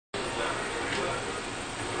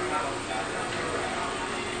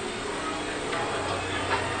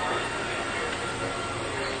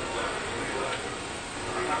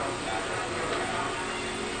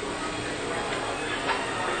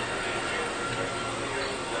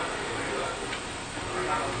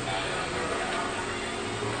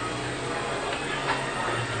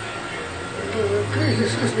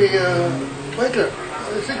excuse me, waiter.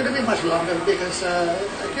 It's not going to be much longer because I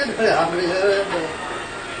get very hungry here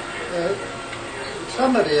and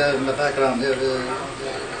somebody in the background here, I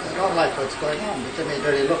don't like what's going on. They give me a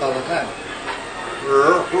dirty look all the time.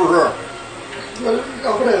 Yeah, who's that? Well,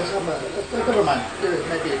 over there, never mind.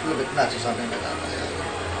 Maybe a little bit nuts or something like that.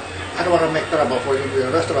 I don't want to make trouble for you.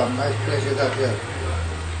 Your restaurant, nice place you got here.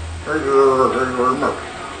 Thank you very much.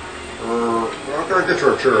 I'm going to get you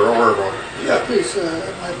a chair, don't worry about it. Yeah, please,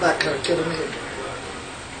 my back hurt killing me.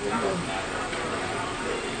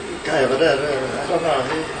 Guy over there, I don't know,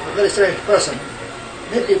 he's a very strange person.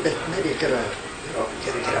 Maybe you could, get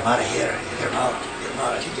him out of here, get him out.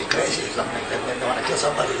 I think he's crazy or something like that. Maybe they want to kill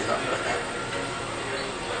somebody or something like that.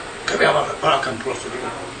 Come here, I'll come close to you.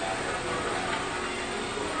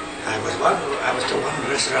 I was to one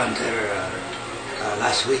restaurant there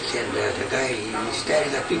last week, and the guy, he's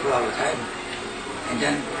staring at people all the time. And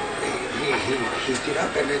then he get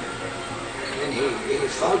up and then he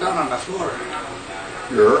fall down on the floor.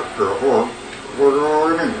 Yeah, careful. What do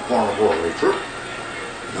you mean, fall on the floor, Richard?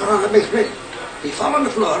 No, let me explain. He fall on the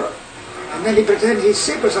floor, and then he pretend he's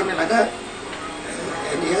sick or something like that.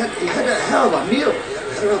 And he had a hell of a meal.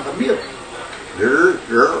 Yeah, but he...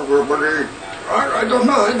 I don't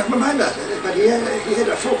know, never mind that. But he had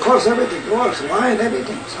a full course, everything, drugs, wine,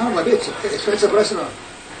 everything. Son of a bitch, expensive restaurant.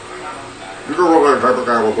 You don't look like the type of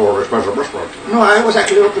guy who will go to an expensive restaurant. No, I was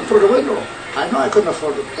actually looking through the window. I know I couldn't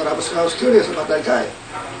afford it, but I was curious about that guy.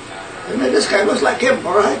 I mean, this guy was like him,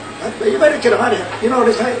 all right? But you better get him out of here. You know,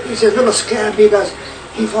 this guy, he's a little scam because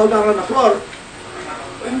he fall down on the floor.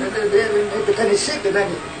 And they pretend he's sick, and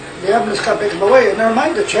then the ambulance come take him away. And never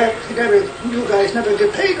mind the check. You guys never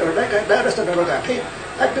get paid, or that restaurant never got paid.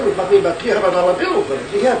 That bill must be about $300 bill for it.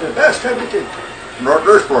 He had the best everything. Not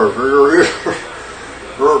this place.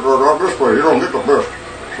 Not this place. You don't get the best.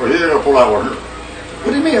 So he ain't going to pull that one here.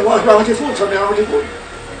 What do you mean? What's wrong with your food? Something wrong with your food?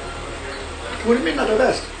 What do you mean not the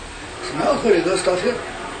best? Smells pretty good stuff here.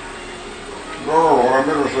 No, I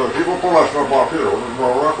mean, people pull that stuff off here.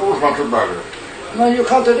 That food's not too bad here. No, you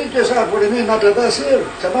contradict yourself. What do you mean not the best here?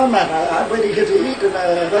 Come on, man. I'm waiting here to eat and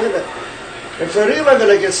and for real, I'm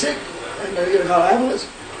going to get sick and you're going to call ambulance.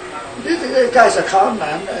 These guys are calm,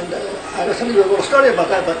 man, and I was telling you a little story about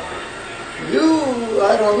that, but you,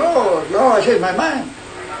 I don't know. No, I changed my mind.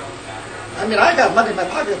 I mean, I got money in my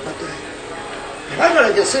pocket, but if I'm going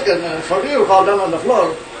to get sick and for real fall down on the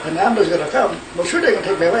floor and the ambulance is going to come, well, sure they're going to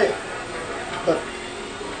take me away. But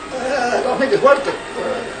I don't think it's worth it.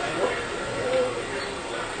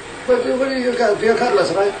 What do you got? Beer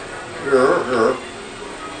cutlass, right? Yeah.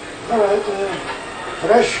 All right,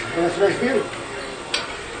 fresh beer.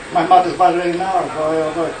 My mouth is bothering now, so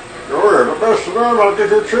I'll go. Oh, yeah, the best of them, I'll get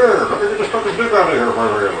you a chair. Let me get this fucking dick out of here if I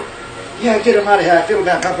were you. Yeah, get him out of here. I feel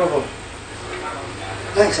uncomfortable.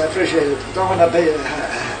 Thanks, I appreciate it. I don't want to be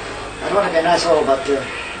an asshole, but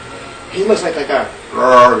he looks like the guy.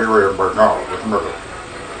 I'll get rid of him right now. Just a minute.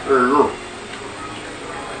 Hey, you.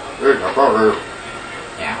 Hey, I thought you.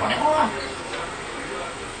 Yeah, what do you want?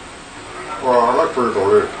 Well, I'd like for you to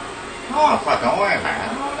leave. Oh, fucking away,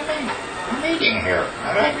 man. What do you mean? I'm eating here.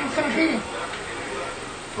 I don't even finish eating.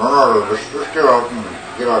 No, just get out and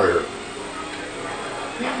get out of here.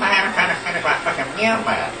 Yeah, man, I'm trying to finish my fucking meal,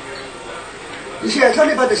 man. You see, I told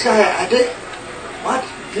you about this guy. I did. What?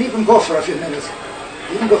 He even go for a few minutes.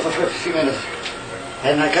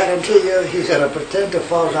 And I guarantee you, he's going to pretend to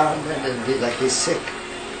fall down and be like he's sick.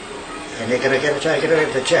 And they're going to try to get away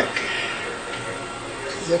with the check.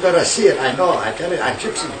 You're going to see it, I know, I tell you, I'm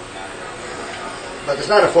gypsy. But it's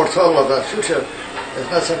not a foretold of the future. It's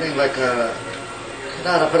not something like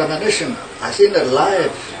not a premonition. I seen it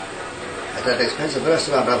live at that expensive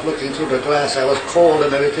restaurant. I was looking through the glass, I was cold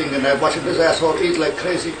and everything, and I'm watching this asshole eat like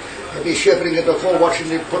crazy. I'd be shivering in the cold, watching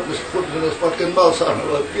him put his foot in his fucking mouth on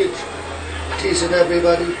a bitch, teasing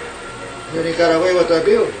everybody. Then he got away with the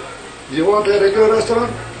bill. You want that at your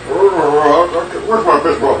restaurant? Where's my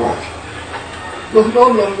baseball bat? No,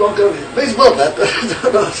 baseball bat.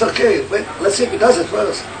 No, it's okay. Wait, let's see if he does it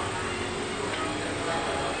first.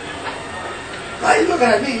 Why are you looking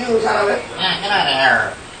at me, you son of a... Yeah, get out of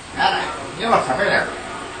here. You look familiar.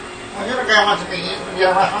 Well, you're the guy who wants to be eating in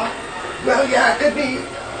your restaurant? Well, yeah, it could be.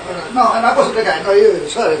 No, and I wasn't the guy. No, you.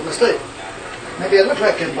 Sorry, mistake. Maybe I look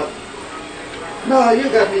like him, but... No, you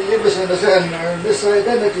got me misunderstanding or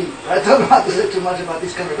misidentity. I don't know how to say too much about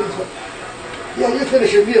these kind of things, but... Yeah, you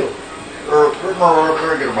finish your meal. No,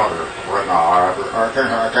 let me get him out of here right now. I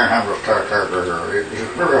can't handle this character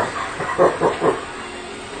here.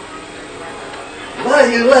 Why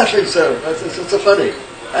are you laughing, sir? It's so funny.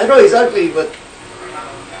 I know he's ugly, but...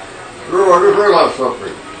 No, I just realized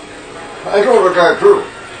something. I know the guy too.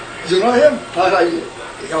 You know him?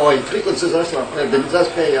 Oh, he frequents his restaurant. I've been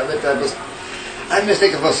just pay. I'm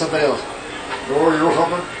mistaken for somebody else. Oh, you know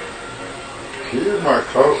something? He's my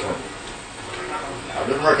cousin. I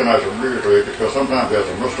didn't recognize him immediately because sometimes he has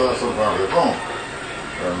a mustache, sometimes he don't.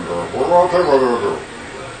 And well, I'll tell you what I'll do.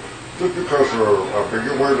 Just because I've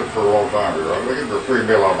been waiting for a long time here, I'm looking for a free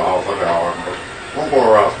meal on the house anyhow. And one boy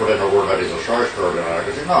around put in a word that he's a shyster tonight,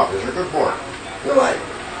 because he's not. He's a good boy. You're right.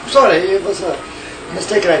 I'm sorry, it was a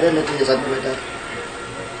mistaken identity or something like that.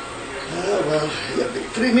 Well, yeah,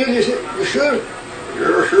 free meal, you sure?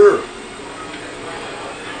 Yeah, sure.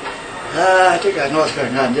 I think I know what's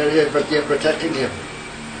going on. You're protecting him.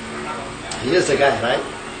 He is the guy, right?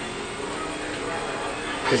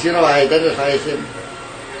 Because you know, I identified him.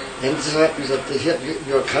 And this happens that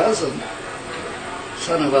your cousin,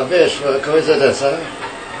 son of a bitch, what a coincidence, huh?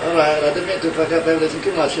 All right, I didn't mean to fuck up everything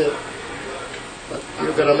too much here. But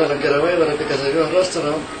you're going to let him get away with it because of your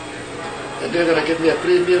restaurant. And you're going to give me a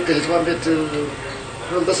free meal because you want me to...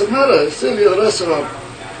 Well, it doesn't matter. It's still your restaurant.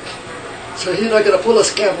 So you're not going to pull a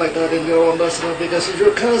scam like that in your own restaurant because it's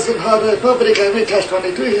your cousin. How the public can make cash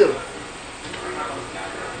 22 here.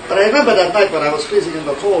 But I remember that night when I was freezing in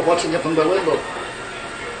the cold watching it from the window.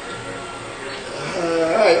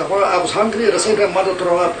 I was hungry at the same time wanted to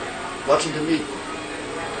throw up watching the meat.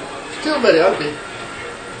 Still very hungry.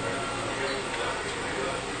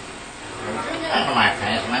 Out of my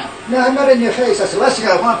face, man. No, I'm not in your face. That's the last thing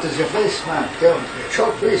I want is your face, man.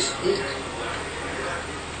 Short face, eat.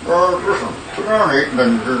 Listen, sit down and eat and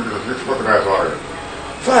then just look at that out here.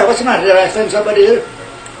 Fine, what's the matter? Did I offend somebody here?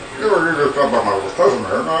 You just talking about my cousin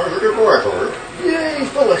there. No, he's a good boy, I told you. Yeah, he's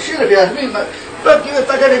full of shit if you ask me. Look, you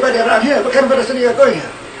attack anybody around here. What kind of medicine are you going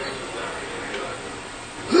here?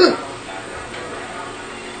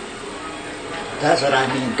 That's what I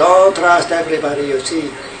mean. Don't trust everybody you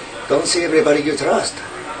see. Don't see everybody you trust.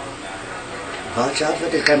 Watch out for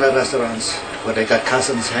these kind of restaurants where they got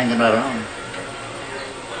cousins hanging around.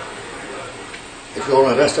 If you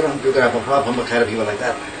own a restaurant, you're going to have a problem with kind of people like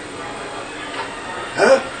that.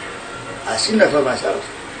 Huh? I've seen that for myself.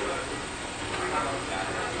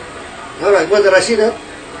 All right, where did I see that?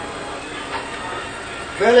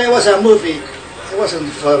 Well, it was a movie. It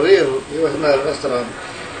wasn't for real. It was in a restaurant.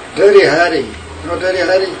 Dirty Harry. You know Dirty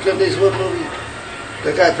Harry? Clint Eastwood movie?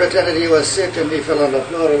 The guy pretended he was sick and he fell on the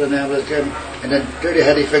floor and the ambulance came. And then Dirty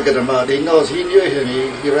Harry figured him out. He knew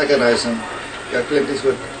him. He recognized him. Yeah, Clint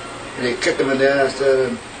Eastwood. And he kicked him in the ass there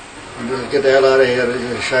and just get the hell out of here.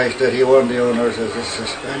 He's a shyster. He warned the owner.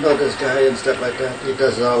 Says, I know this guy and stuff like that. He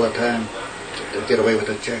does it all the time to get away with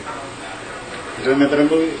the check. You remember the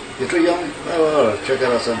movie? You're too young? Oh, check it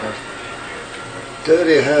out sometime.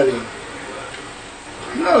 Dirty Harry.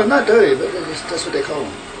 No, not dirty, but that's what they call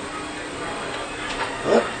him.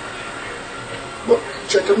 What? Well,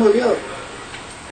 check the movie out.